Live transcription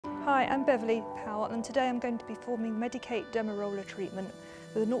Hi, I'm Beverly Powell and today I'm going to be performing Medik8 Derma Roller treatment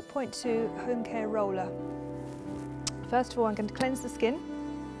with a 0.2 home care roller. First of all, I'm going to cleanse the skin.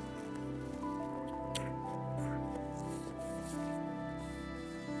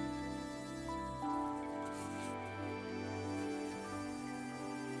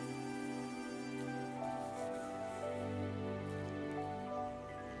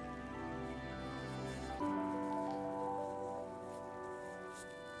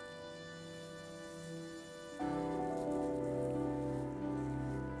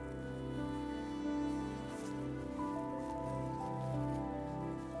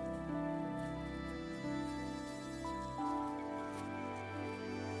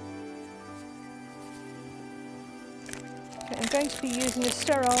 I'm going to be using a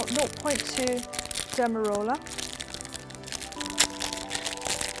sterile 0.2 derma roller.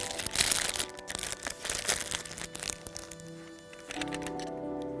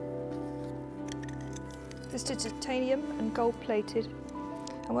 This is titanium and gold plated.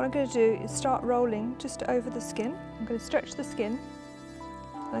 And what I'm going to do is start rolling just over the skin. I'm going to stretch the skin.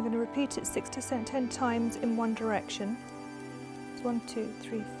 And I'm going to repeat it 6 to 10 times in one direction. It's 1, 2,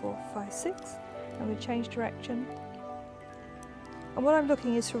 3, 4, 5, 6. I'm going to change direction. And what I'm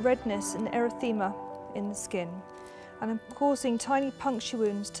looking is for redness and erythema in the skin. And I'm causing tiny puncture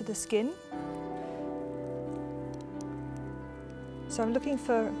wounds to the skin. So I'm looking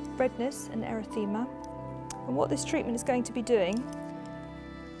for redness and erythema. And what this treatment is going to be doing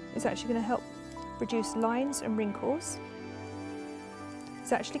is actually going to help reduce lines and wrinkles.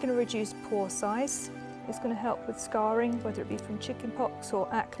 It's actually going to reduce pore size. It's going to help with scarring, whether it be from chickenpox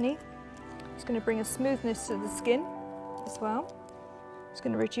or acne. It's going to bring a smoothness to the skin as well. It's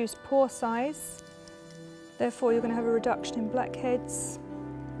going to reduce pore size, therefore you're going to have a reduction in blackheads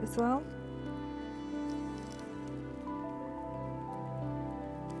as well.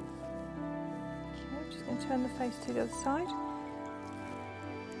 Okay, I'm just going to turn the face to the other side.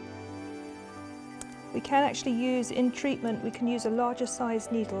 We can actually use, in treatment, we can use a larger size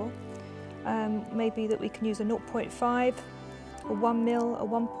needle, maybe that we can use a 0.5, a 1 mil, a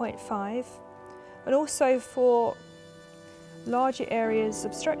 1.5, and also for larger areas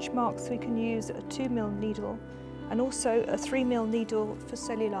of stretch marks we can use a 2 mil needle and also a 3 mil needle for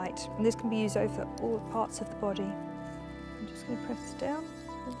cellulite, and this can be used over all parts of the body. I'm just going to press down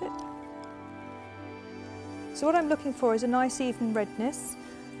a bit. So what I'm looking for is a nice even redness.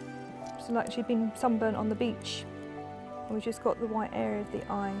 So like she'd been sunburnt on the beach and we've just got the white area of the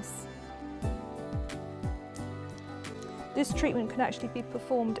eyes. This treatment can actually be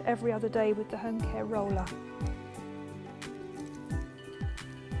performed every other day with the home care roller.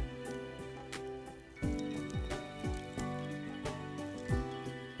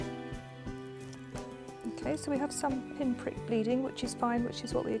 Okay, so we have some pinprick bleeding, which is fine, which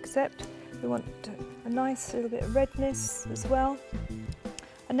is what we accept. We want a nice little bit of redness as well.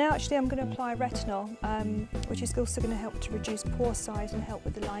 And now actually I'm going to apply retinol, which is also going to help to reduce pore size and help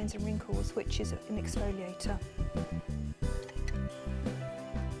with the lines and wrinkles, which is an exfoliator.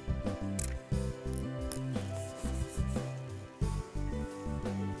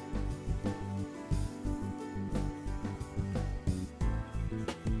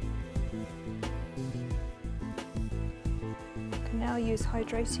 Now use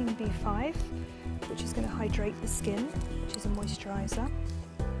hydrating B5, which is going to hydrate the skin, which is a moisturiser.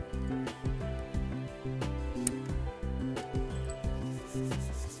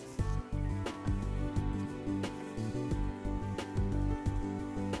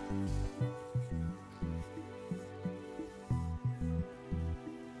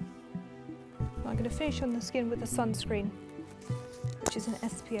 I'm going to finish on the skin with a sunscreen, which is an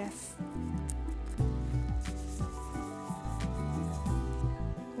SPF.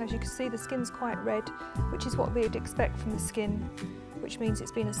 As you can see, the skin's quite red, which is what we'd expect from the skin, which means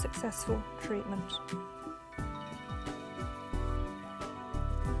it's been a successful treatment.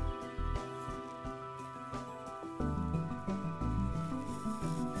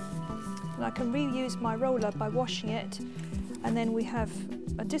 And I can reuse my roller by washing it, and then we have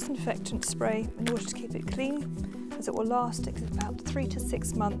a disinfectant spray in order to keep it clean, as it will last about 3 to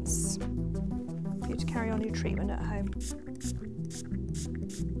 6 months for you to carry on your treatment at home.